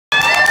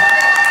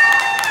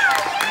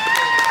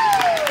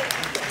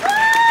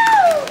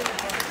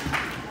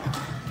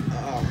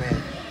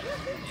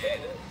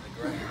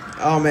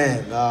Oh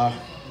man,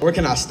 where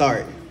can I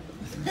start?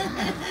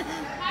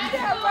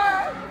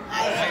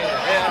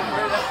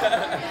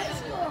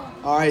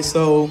 All right,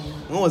 so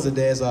when was it,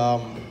 Des?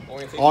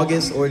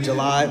 August or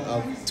July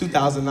of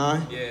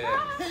 2009? Yeah.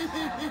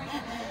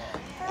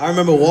 I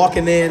remember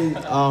walking in,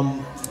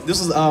 this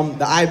was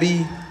the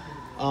IB,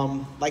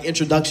 like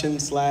introduction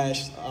 /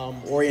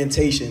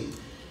 orientation.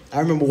 I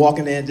remember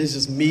walking in, this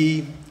is just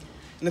me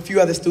and a few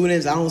other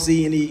students. I don't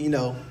see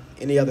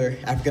any other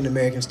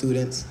African-American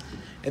students.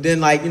 And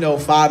then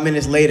 5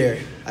 minutes later,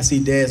 I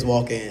see Des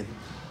walk in.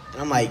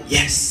 And I'm like,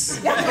 yes.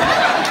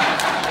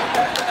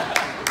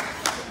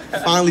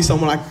 Finally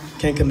someone I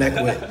can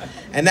connect with.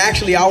 And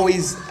actually I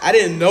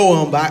didn't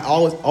know him, but I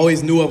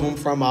always knew of him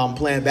from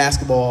playing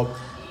basketball.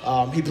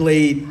 He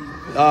played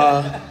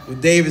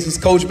with Davis, his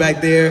coach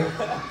back there.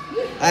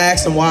 I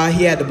asked him why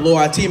he had to blow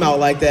our team out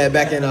like that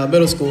back in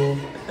middle school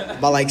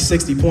by like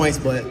 60 points,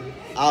 but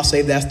I'll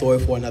save that story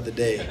for another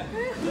day.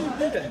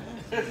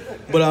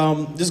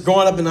 But just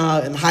growing up in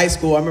high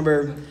school, I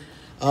remember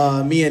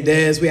me and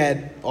Des, we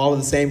had all of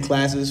the same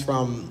classes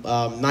from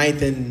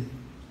 9th and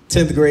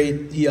 10th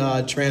grade. He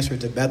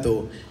transferred to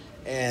Bethel.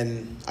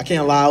 And I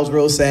can't lie, I was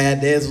real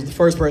sad. Des was the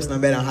first person I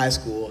met in high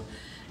school.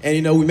 And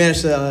we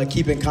managed to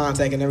keep in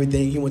contact and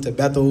everything. He went to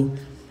Bethel.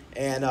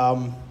 And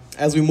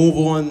as we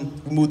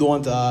moved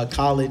on to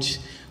college,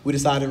 we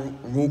decided to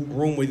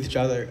room with each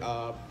other.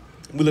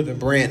 We lived in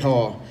Brant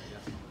Hall.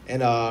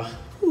 And man,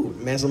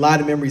 there's a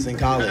lot of memories in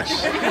college.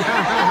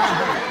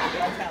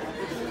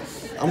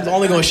 I'm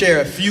only gonna share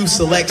a few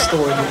select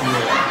stories with you.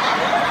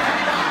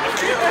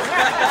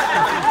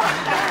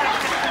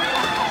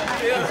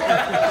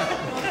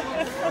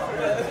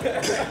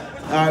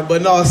 All right,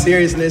 but in all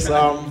seriousness,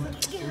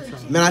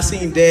 man, I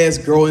seen Des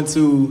grow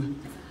into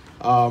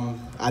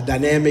a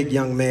dynamic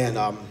young man.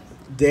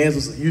 Des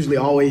was usually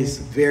always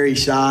very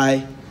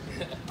shy.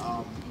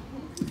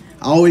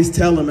 I always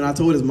tell him, and I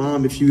told his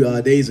mom a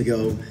few days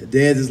ago,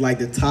 Des is like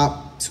the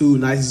top 2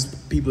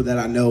 nicest people that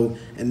I know,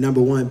 and number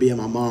 1 being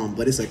my mom.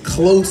 But it's a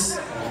close,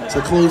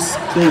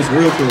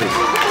 real close.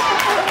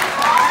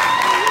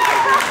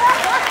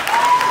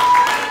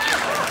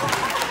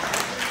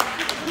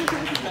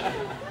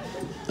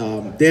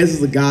 Des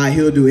is a guy,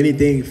 he'll do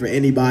anything for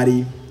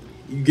anybody.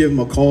 You give him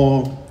a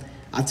call.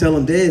 I tell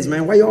him, Des,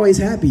 man, why you always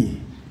happy?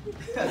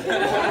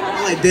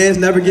 I'm like, Des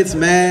never gets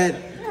mad.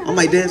 I'm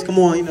like, Des, come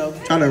on,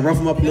 trying to rough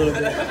him up a little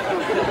bit.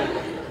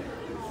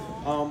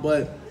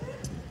 But,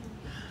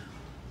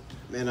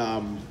 man,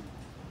 I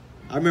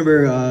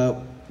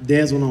remember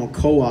Des went on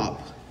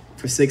co-op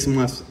for 6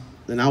 months,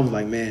 and I was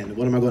like, man,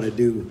 what am I gonna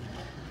do?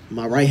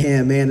 My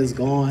right-hand man is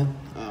gone.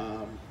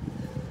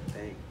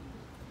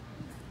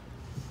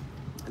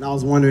 And I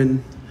was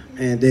wondering,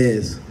 man,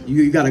 Des,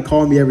 you gotta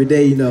call me every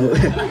day,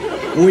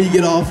 when you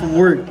get off from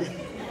work.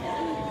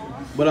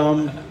 But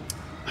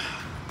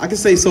I can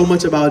say so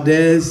much about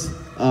Des.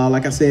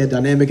 Like I said, a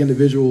dynamic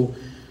individual,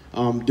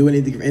 do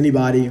anything for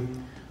anybody.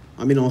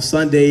 I mean, on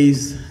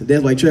Sundays, Des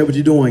like, Trev, what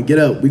you doing? Get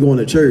up, we going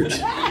to church.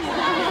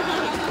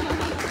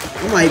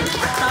 I'm like,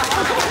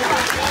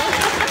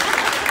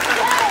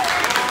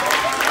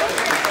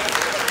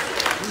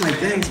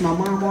 thanks, my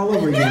mom all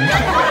over again.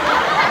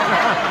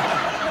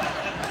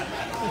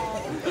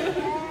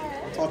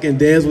 Talking,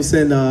 Des will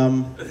send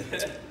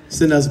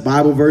us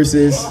Bible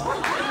verses,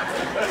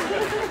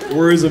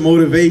 words of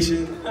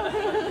motivation.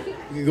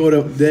 You can go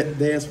to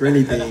Des for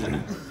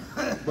anything.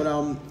 But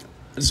I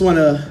just want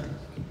to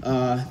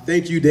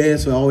thank you,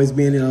 Des, for always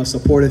being a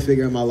supportive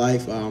figure in my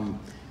life. I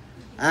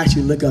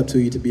actually look up to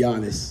you, to be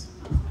honest.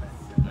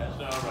 That's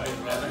all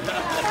right, brother.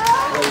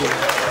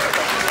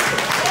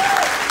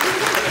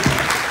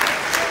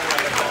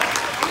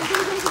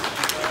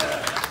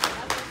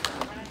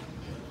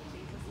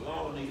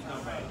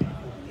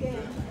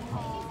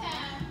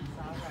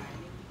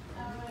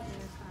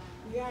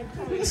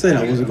 I said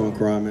I wasn't gonna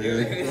cry, man.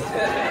 It's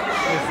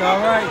all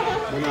right.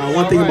 But,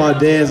 one thing about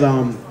Des,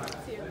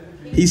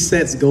 he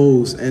sets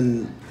goals,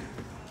 and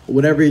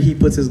whatever he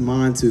puts his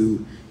mind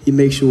to, he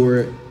makes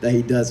sure that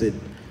he does it.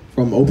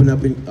 From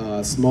opening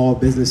up small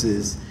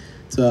businesses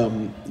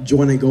to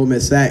joining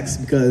Goldman Sachs,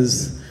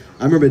 because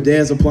I remember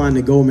Des applying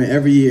to Goldman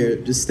every year,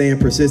 just staying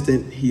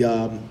persistent. He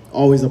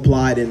always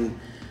applied, and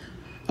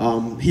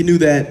he knew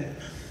that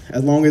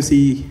as long as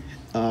he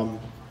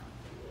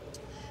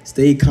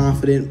stayed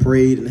confident,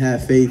 prayed, and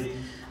had faith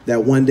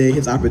that one day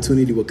his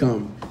opportunity would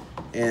come.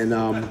 And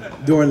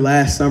during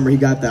last summer, he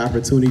got the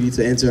opportunity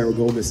to enter with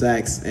Goldman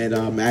Sachs, and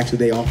actually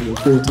they offered him a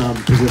full-time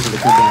position to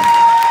come back.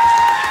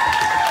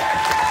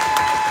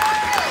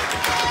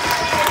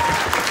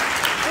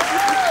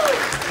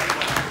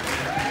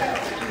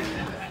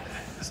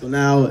 So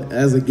now,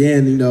 as we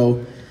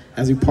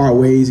part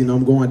ways,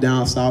 I'm going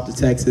down south to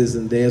Texas,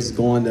 and Des is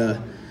going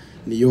to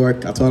New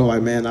York. I told him,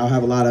 like, man, I'll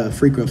have a lot of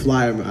frequent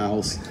flyer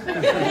miles.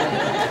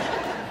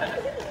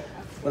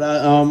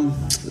 But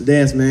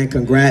Des, man,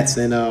 congrats,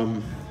 and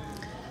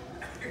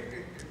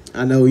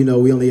I know, we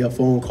only a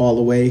phone call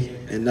away,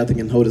 and nothing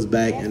can hold us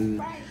back,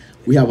 and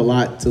we have a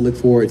lot to look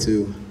forward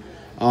to.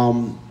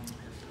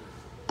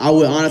 I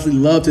would honestly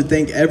love to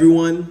thank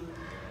everyone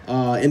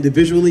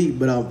individually,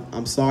 but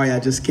I'm sorry,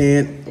 I just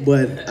can't.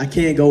 But I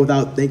can't go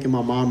without thanking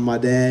my mom and my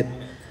dad,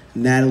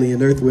 Natalie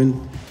and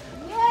Earthwind.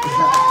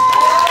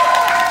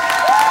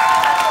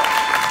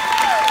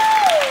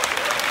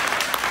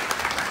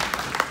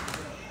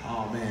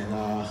 Oh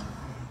man,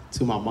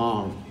 to my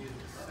mom.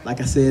 Like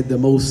I said, the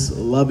most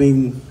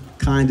loving,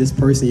 kindest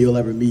person you'll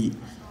ever meet.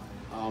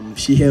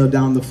 She held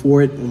down the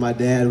fort when my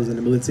dad was in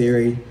the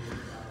military,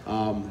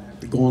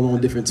 going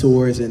on different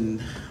tours, and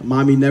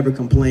mommy never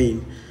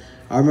complained.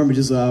 I remember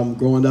just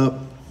growing up,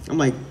 I'm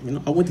like,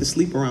 I went to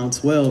sleep around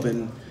 12,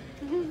 and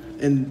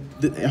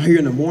here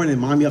in the morning,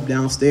 mommy up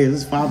downstairs,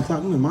 it's 5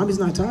 o'clock, mommy's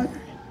not tired.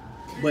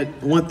 But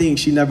one thing,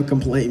 she never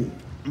complained.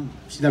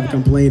 She never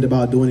complained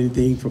about doing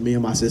anything for me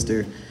and my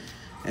sister.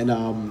 And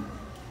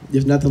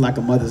there's nothing like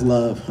a mother's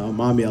love.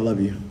 Mommy, I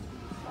love you.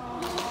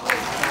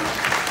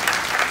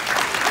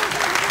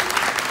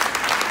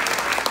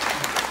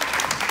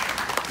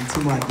 And to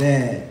my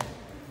dad,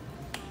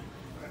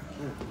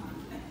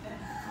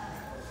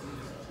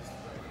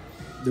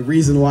 the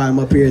reason why I'm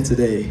up here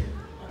today.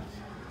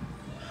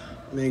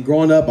 Man,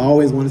 growing up, I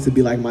always wanted to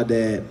be like my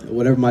dad.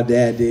 Whatever my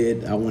dad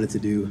did, I wanted to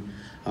do.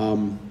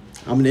 I'm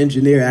an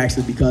engineer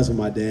actually because of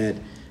my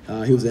dad.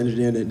 He was an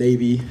engineer in the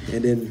Navy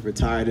and then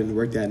retired and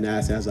worked at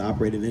NASA as an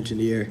operating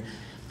engineer.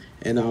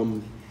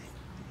 And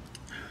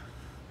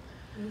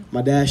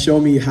my dad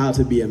showed me how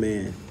to be a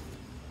man.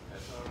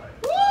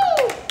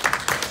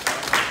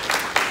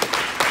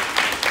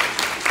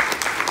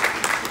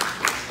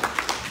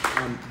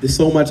 There's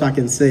so much I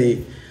can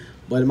say,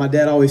 but my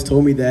dad always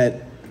told me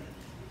that,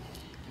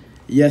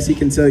 yes, he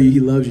can tell you he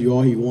loves you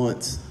all he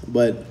wants,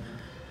 but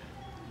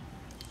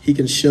he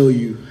can show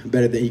you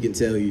better than he can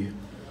tell you.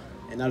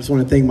 And I just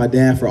want to thank my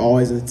dad for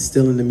always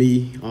instilling in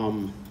me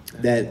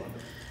that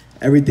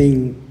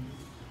everything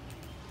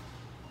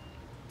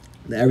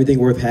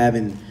worth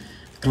having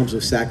comes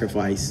with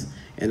sacrifice.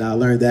 And I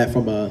learned that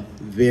from a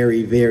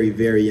very, very,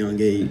 very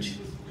young age.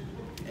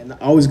 And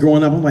always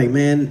growing up, I'm like,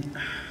 man,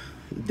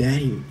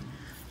 Daddy,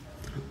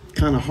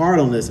 kind of hard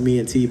on this, me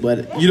and T,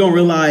 but you don't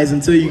realize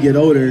until you get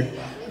older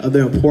of the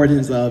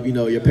importance of,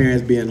 your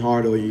parents being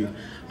hard on you.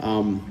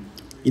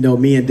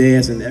 Me and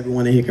Des and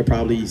everyone in here could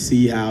probably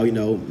see how,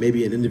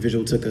 maybe an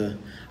individual took a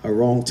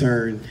wrong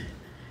turn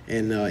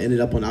and ended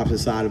up on the opposite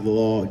side of the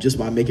law just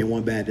by making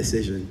one bad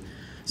decision.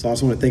 So I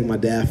just want to thank my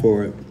dad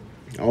for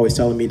always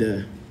telling me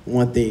to,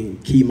 one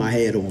thing, keep my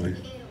head on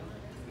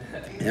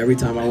every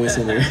time I went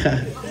somewhere.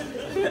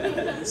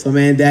 So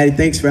man, Daddy,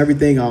 thanks for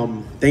everything.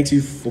 Thanks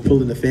you for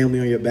pulling the family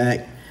on your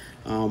back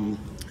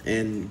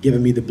and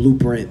giving me the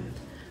blueprint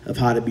of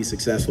how to be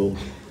successful.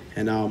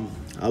 And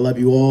I love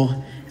you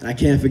all. And I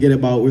can't forget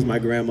about, where's my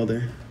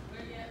grandmother?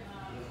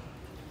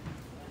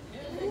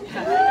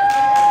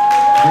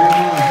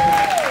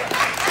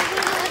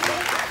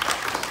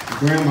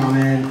 Grandma,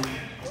 man.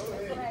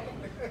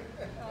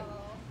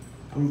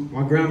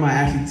 My grandma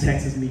actually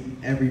texts me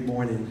every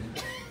morning.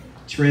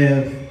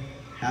 Trev,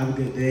 have a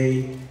good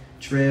day.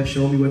 Trev,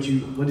 show me what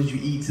did you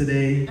eat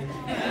today?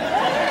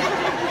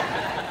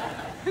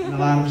 And a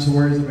lot of just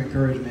words of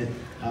encouragement.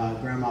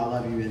 Grandma, I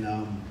love you, and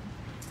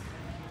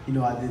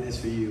I did this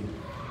for you.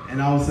 And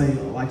I would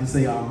like to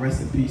say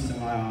rest in peace to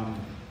my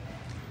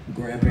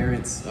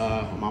grandparents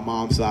on my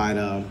mom's side.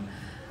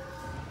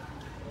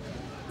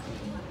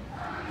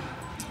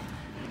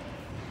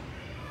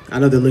 I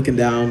know they're looking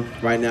down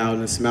right now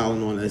and they're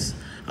smiling on us.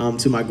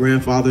 To my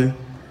grandfather,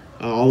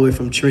 all the way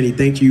from Trinity,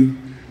 thank you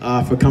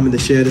for coming to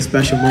share this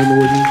special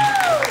moment with me.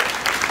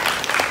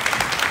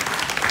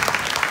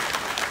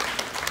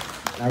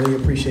 I really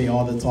appreciate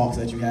all the talks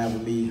that you have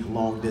with me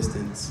long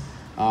distance.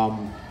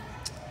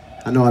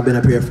 I know I've been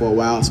up here for a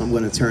while, so I'm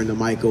going to turn the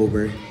mic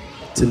over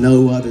to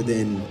no other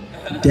than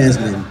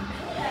Desmund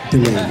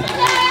Delaney.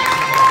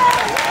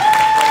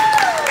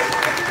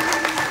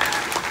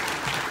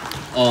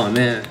 Oh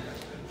man,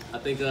 I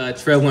think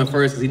Trev went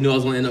first because he knew I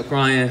was going to end up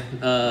crying.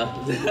 And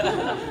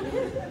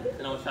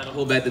I'm trying to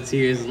hold back the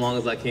tears as long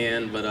as I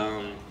can. But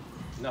I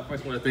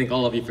first want to thank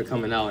all of you for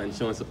coming out and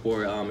showing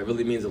support. It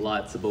really means a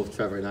lot to both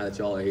Trevor and I that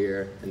y'all are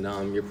here,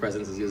 and your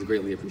presence is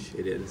greatly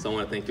appreciated. So I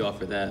want to thank y'all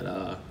for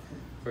that.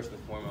 First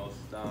and foremost,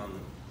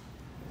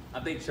 I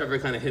think Trevor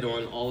kind of hit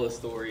on all the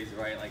stories,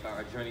 right? Like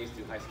our journeys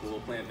through high school,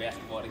 playing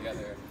basketball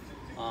together.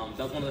 That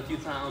was one of the few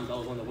times I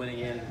was on the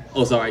winning end.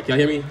 Oh, sorry, can y'all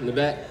hear me in the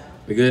back?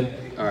 We good?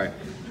 All right.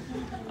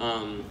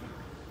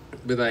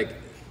 But like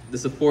the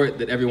support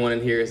that everyone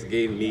in here has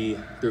gave me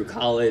through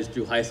college,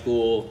 through high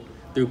school,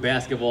 through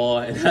basketball,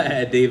 and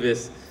at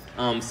Davis.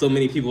 So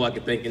many people I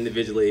could thank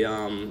individually,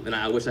 and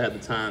I wish I had the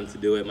time to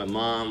do it. My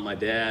mom, my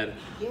dad,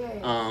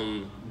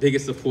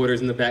 biggest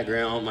supporters in the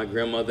background, my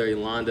grandmother,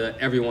 Yolanda,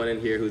 everyone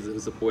in here who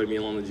supported me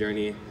along the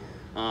journey.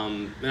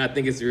 And I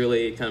think it's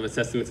really kind of a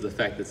testament to the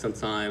fact that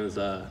sometimes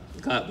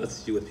God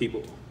blesses you with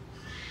people.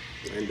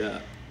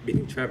 And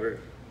meeting Trevor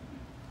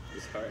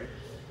is hard.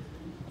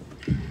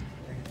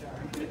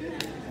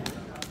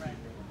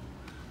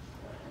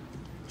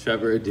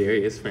 Trevor,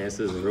 Darius,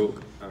 Francis,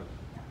 Roque.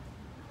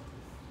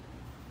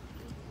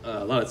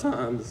 A lot of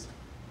times,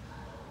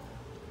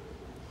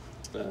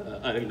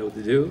 I didn't know what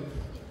to do.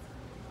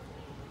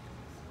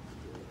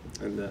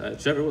 And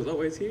Trevor was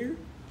always here.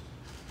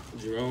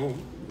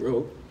 Jerome,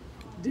 Rope,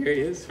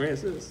 Darius,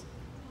 Francis.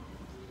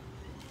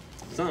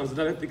 Sometimes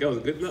I didn't think I was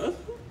good enough.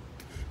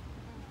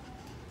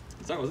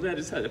 Sometimes I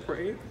just had to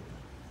pray.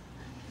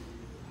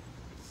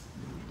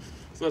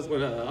 So that's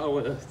what I don't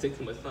want to take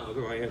too much time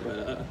going in, but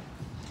I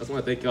just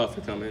want to thank y'all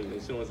for coming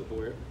and showing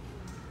support.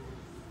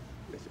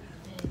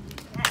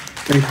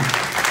 Thank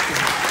you.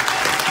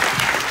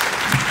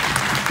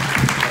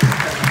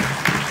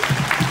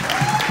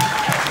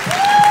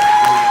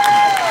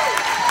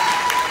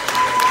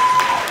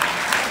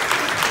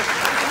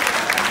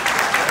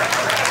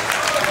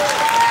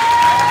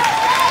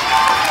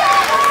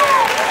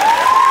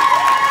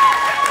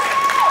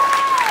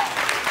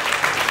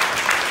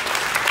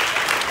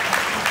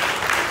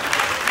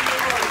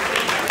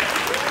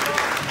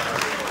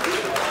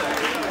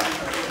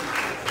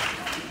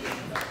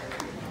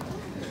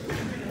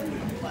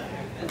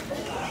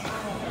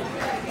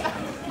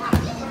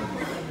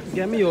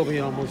 Got me over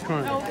here almost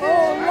crying. Oh,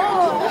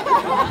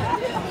 Lord.